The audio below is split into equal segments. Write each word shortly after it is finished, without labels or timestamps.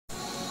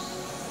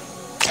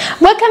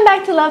Welcome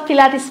back to Love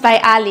Pilates by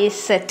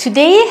Alice.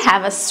 Today I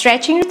have a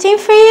stretching routine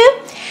for you.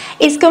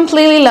 It's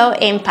completely low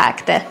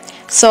impact.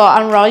 So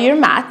unroll your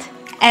mat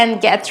and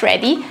get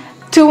ready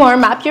to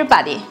warm up your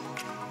body.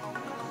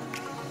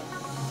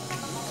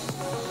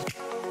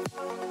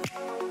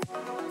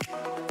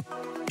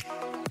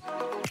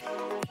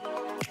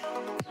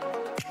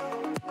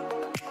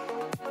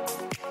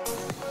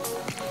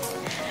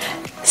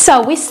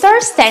 So we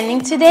start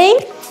standing today,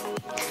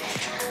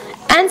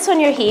 hands on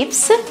your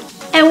hips,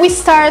 and we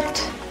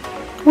start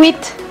with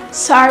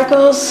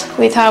circles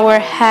with our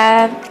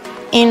head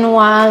in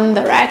one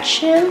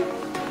direction,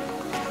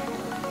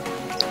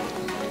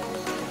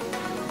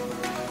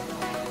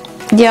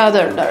 the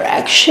other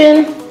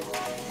direction,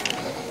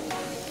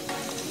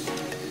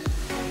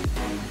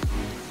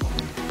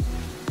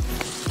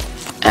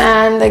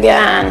 and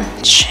again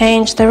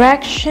change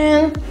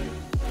direction.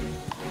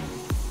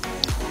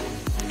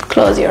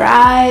 Close your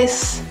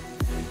eyes,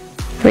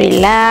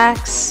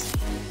 relax,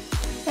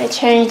 and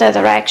change the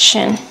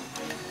direction.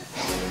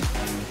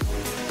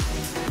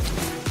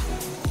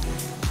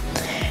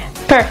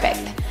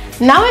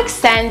 Perfect. Now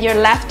extend your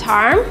left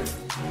arm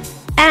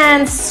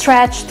and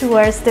stretch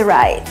towards the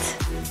right.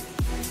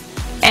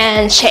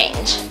 And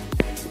change.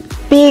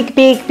 Big,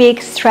 big,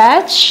 big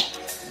stretch.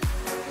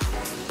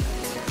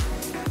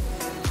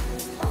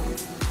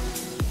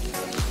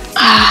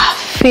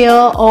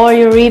 Feel all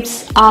your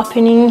ribs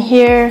opening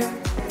here.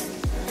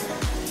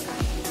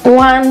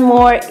 One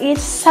more each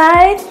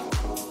side.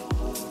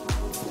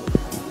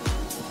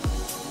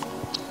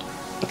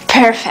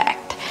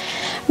 Perfect.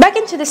 Back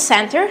into the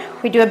center,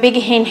 we do a big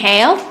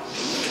inhale.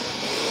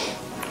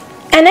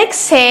 And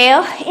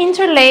exhale,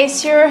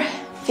 interlace your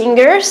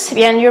fingers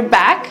behind your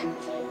back.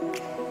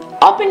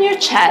 Open your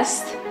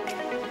chest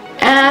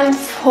and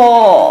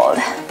fold.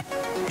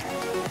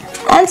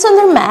 Hands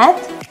on the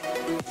mat.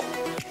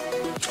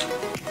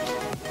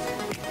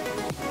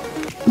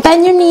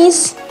 Bend your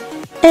knees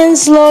and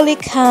slowly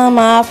come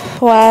up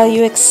while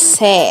you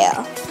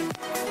exhale.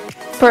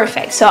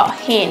 Perfect. So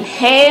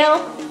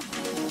inhale.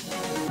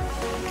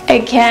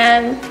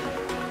 Again.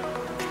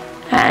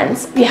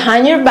 Hands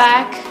behind your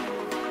back.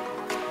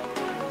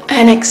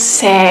 And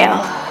exhale.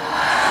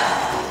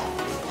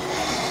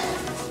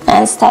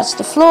 Hands touch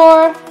the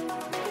floor.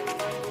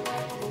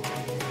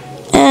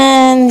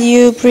 And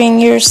you bring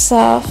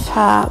yourself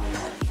up.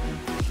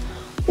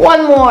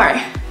 One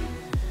more.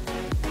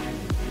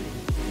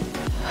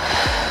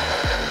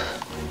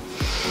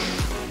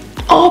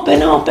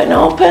 Open, open,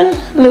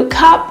 open, look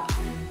up,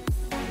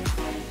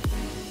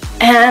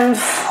 and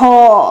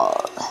fold.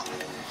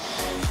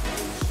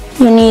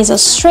 Your knees are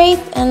straight,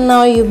 and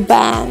now you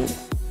bend.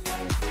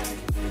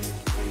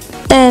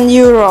 And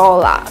you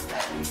roll up.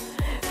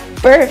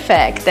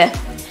 Perfect.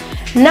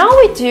 Now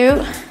we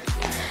do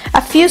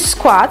a few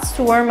squats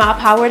to warm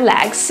up our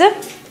legs.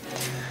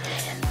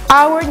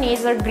 Our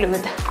knees are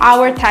glued,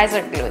 our thighs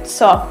are glued.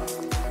 So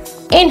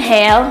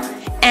inhale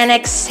and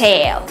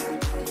exhale.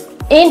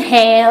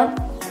 Inhale,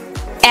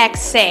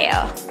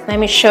 exhale. Let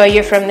me show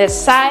you from this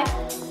side.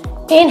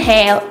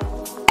 Inhale,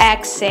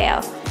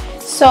 exhale.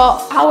 So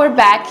our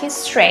back is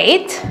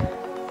straight.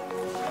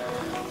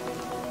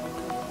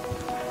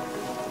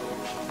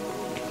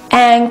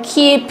 And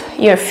keep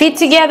your feet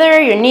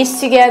together, your knees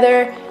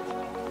together,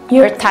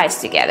 your thighs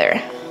together.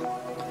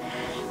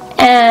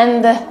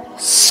 And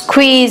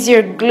squeeze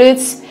your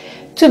glutes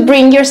to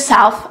bring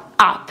yourself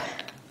up.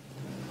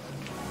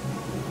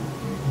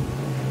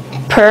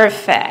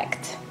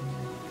 Perfect.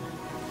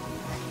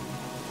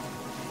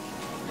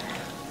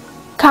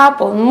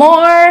 Couple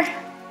more.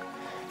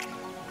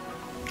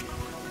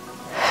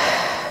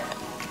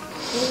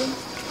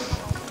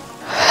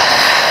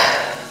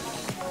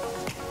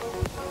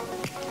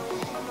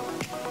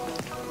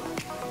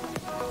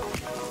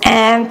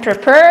 And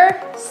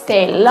prepare,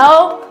 stay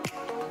low,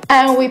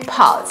 and we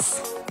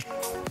pause.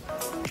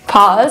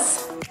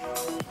 Pause.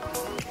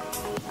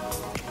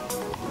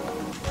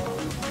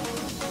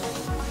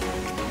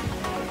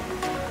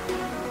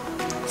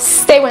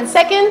 Stay 1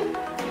 second.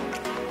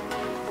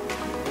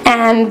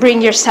 And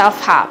bring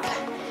yourself up.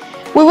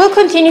 We will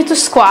continue to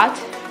squat,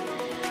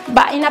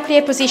 but in a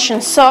plie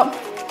position. So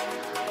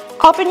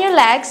open your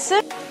legs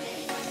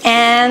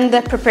and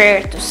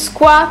prepare to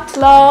squat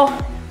low.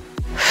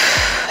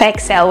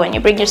 Exhale when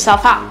you bring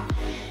yourself up.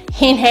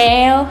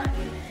 Inhale,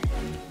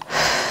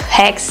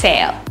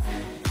 exhale.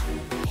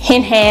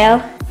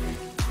 Inhale,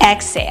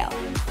 exhale.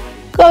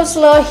 Go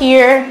slow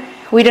here.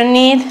 We don't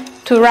need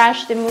to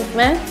rush the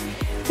movement.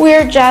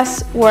 We're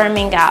just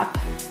warming up.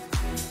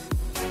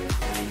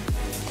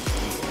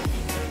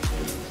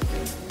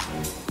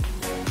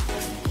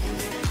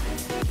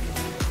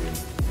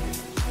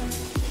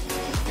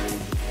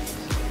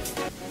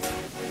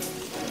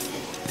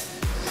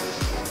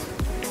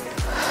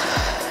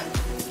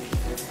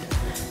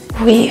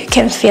 We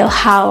can feel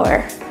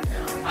our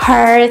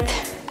heart.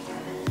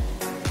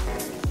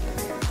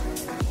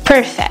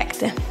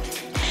 Perfect.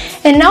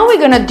 And now we're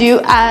gonna do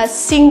a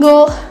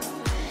single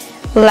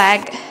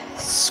leg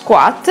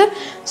squat.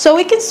 So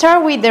we can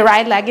start with the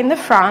right leg in the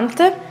front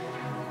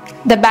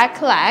the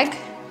back leg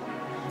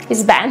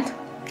is bent.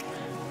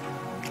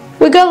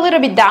 We go a little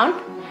bit down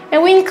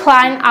and we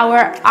incline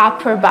our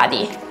upper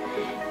body.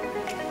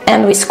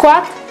 And we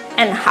squat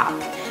and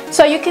hop.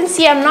 So you can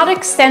see I'm not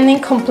extending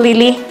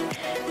completely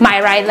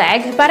my right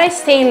leg, but I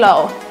stay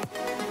low.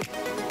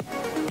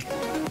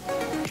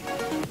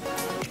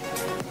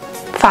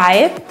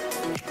 5,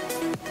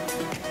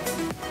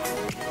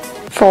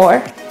 4,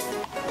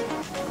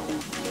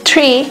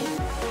 3,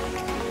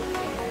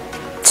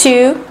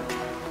 2,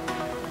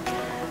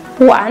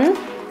 1.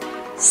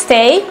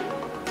 Stay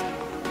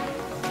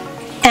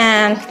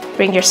and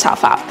bring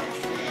yourself up.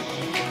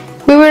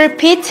 We will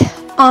repeat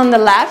on the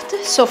left.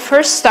 So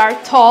first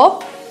start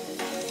tall,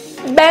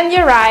 bend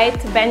your right,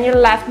 bend your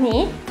left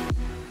knee,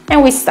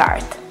 and we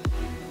start.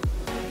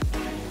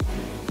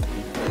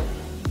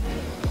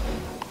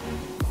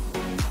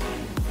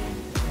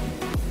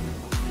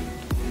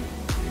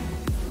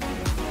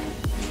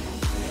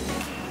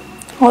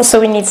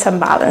 Also, we need some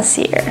balance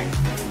here.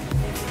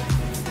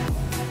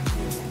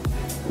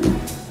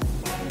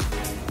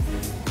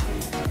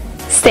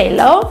 Stay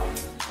low.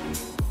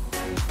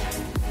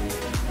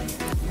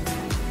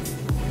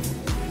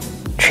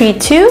 3,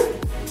 2,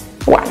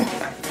 1.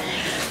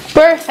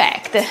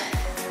 Perfect.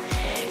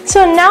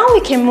 So now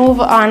we can move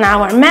on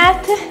our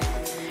mat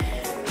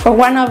for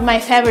one of my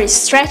favorite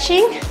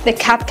stretching, the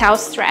cat-cow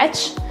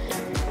stretch.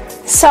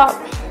 So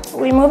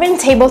we move in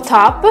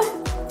tabletop.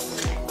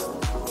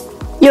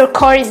 Your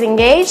core is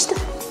engaged.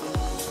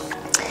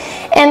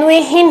 And we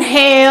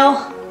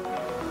inhale,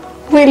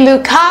 we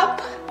look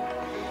up,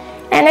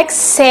 and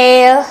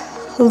exhale,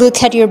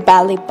 look at your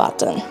belly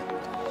button.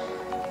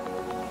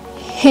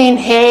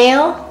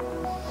 Inhale,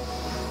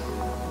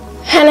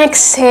 and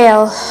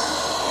exhale,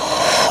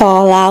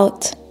 fall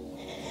out.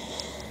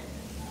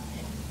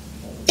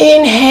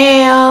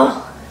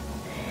 Inhale,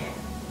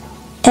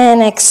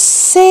 and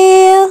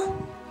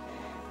exhale,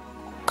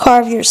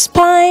 carve your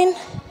spine.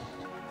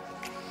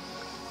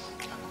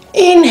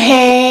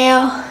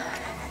 Inhale,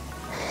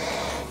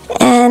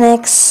 and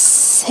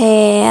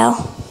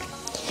exhale.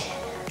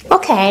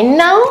 Okay,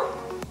 now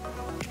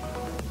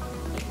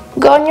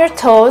go on your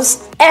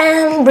toes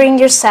and bring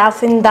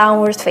yourself in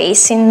downward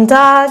facing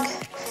dog.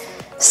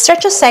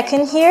 Stretch a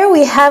second here.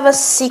 We have a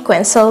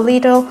sequence, a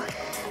little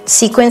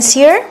sequence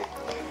here.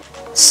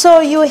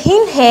 So you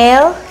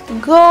inhale,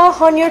 go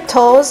on your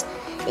toes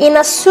in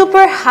a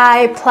super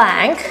high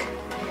plank.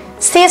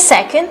 Stay a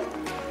second.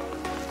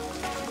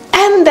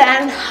 And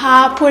then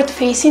upward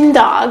facing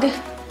dog.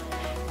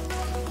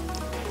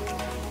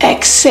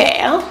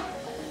 Exhale.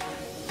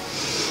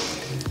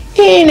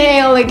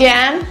 Inhale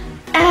again.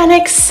 And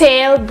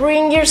exhale,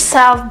 bring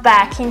yourself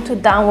back into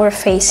downward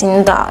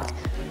facing dog.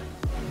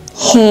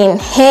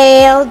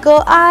 Inhale,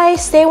 go I.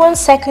 Stay 1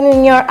 second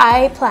in your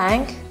I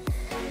plank.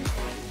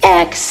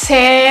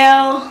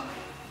 Exhale,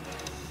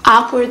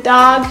 upward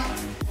dog.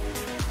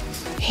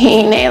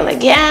 Inhale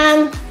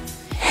again.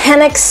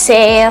 And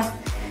exhale,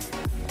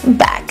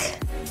 back.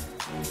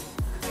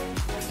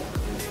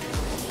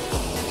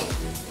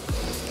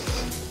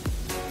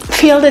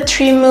 Feel the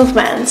 3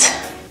 movements.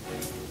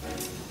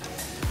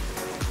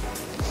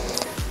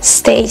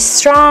 Stay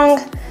strong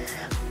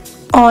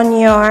on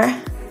your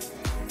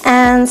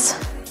hands.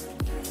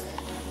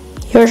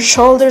 Your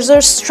shoulders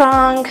are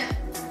strong.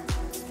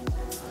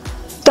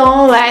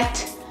 Don't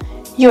let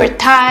your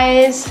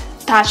thighs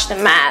touch the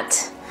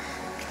mat.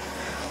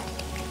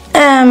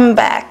 And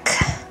back.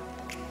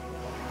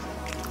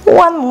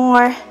 One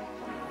more.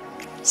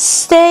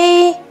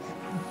 Stay.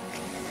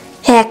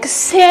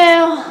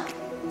 Exhale.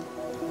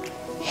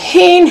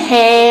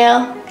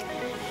 Inhale.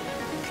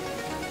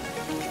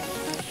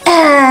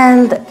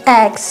 And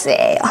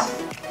exhale.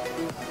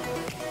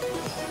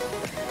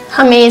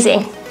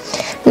 Amazing.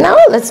 Now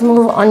let's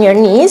move on your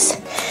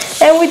knees.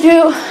 And we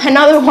do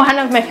another one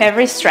of my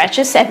favorite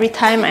stretches every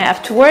time I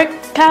have to work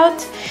out.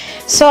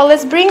 So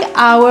let's bring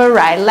our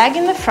right leg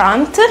in the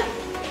front.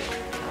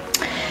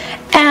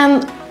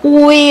 And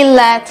we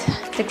let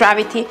the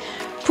gravity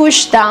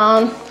push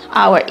down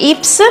our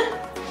hips.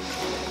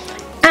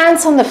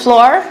 Hands on the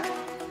floor.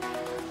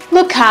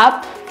 Look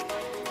up.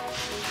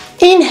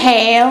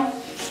 Inhale.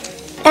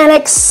 And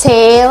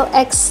exhale,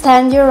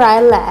 extend your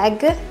right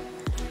leg,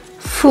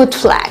 foot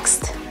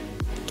flexed.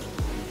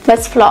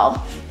 Let's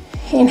flow.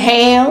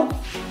 Inhale,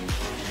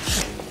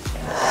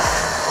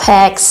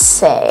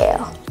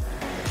 exhale.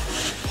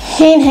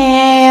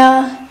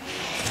 Inhale,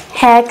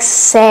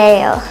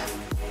 exhale.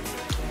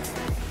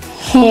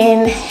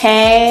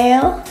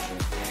 Inhale,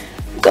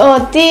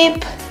 go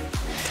deep,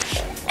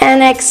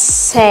 and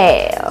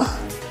exhale.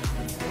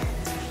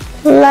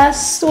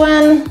 Last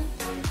one.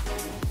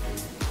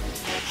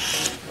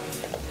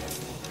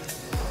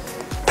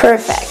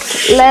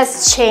 Perfect.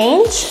 Let's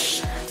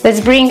change.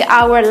 Let's bring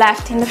our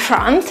left in the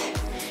front.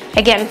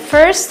 Again,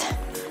 first,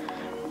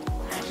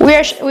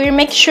 we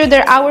make sure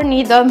that our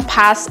knee don't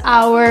pass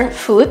our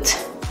foot.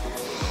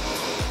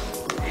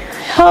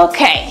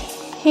 Okay.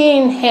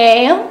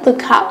 Inhale,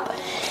 look up,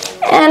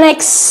 and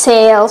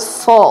exhale,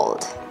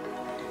 fold.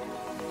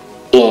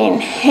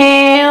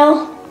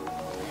 Inhale,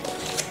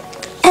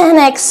 and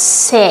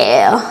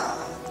exhale.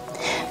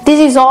 This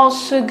is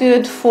also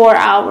good for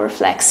our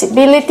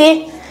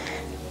flexibility.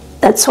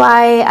 That's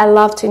why I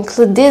love to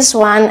include this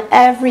one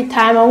every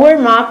time I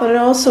warm up and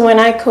also when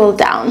I cool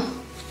down.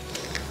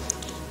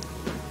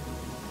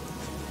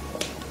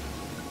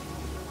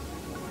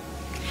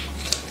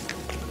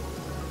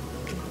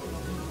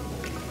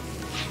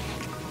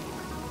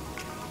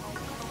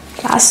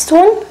 Last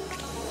one.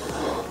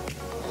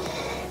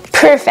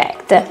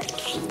 Perfect.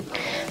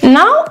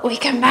 Now we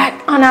come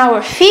back on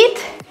our feet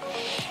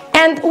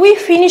and we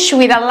finish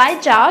with a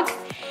light jog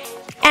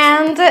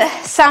and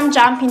some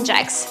jumping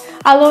jacks,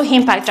 a low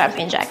impact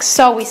jumping jacks.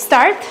 So we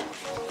start.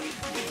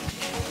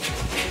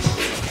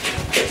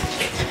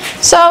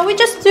 So we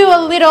just do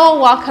a little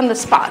walk on the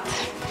spot.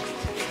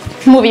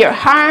 Move your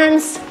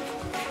arms.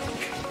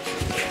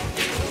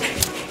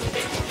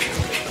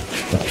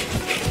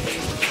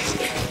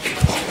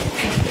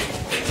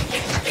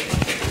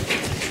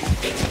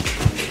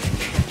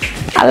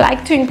 I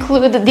like to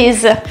include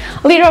this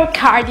little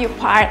cardio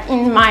part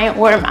in my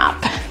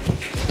warm-up.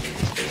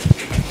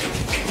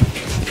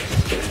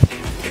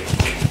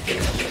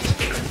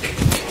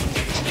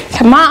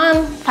 Come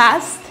on,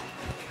 fast.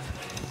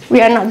 We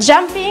are not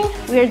jumping,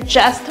 we are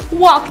just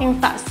walking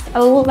fast,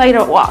 a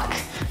little walk.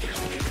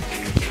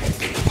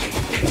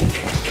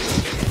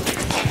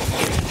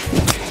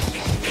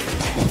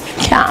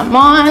 Come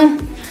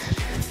on.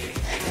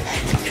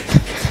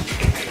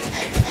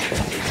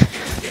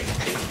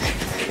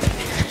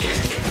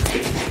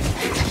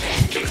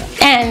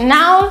 And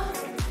now,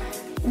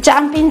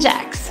 jumping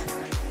jacks.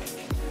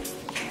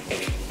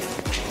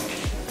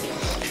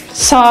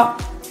 So,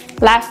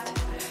 left,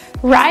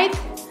 right,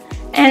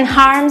 and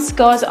arms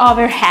goes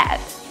overhead.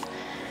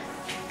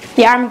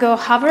 The arm go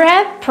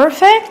overhead,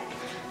 perfect.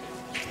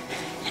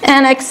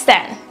 And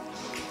extend.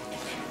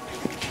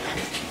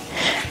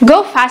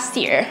 Go fast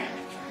here.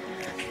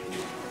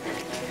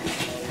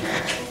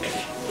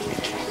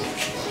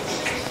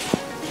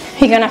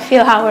 We're gonna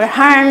feel our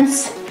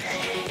arms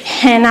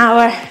and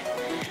our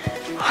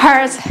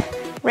heart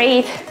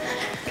rate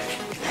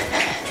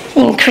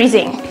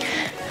increasing.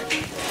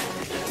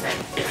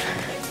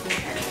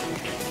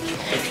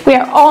 We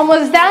are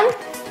almost done.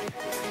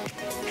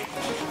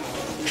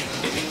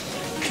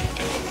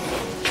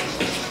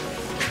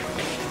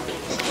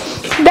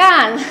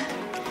 Done.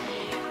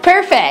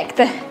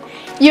 Perfect.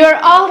 You're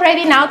all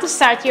ready now to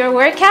start your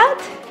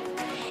workout,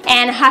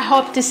 and I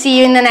hope to see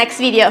you in the next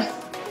video.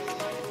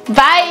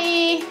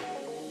 Bye.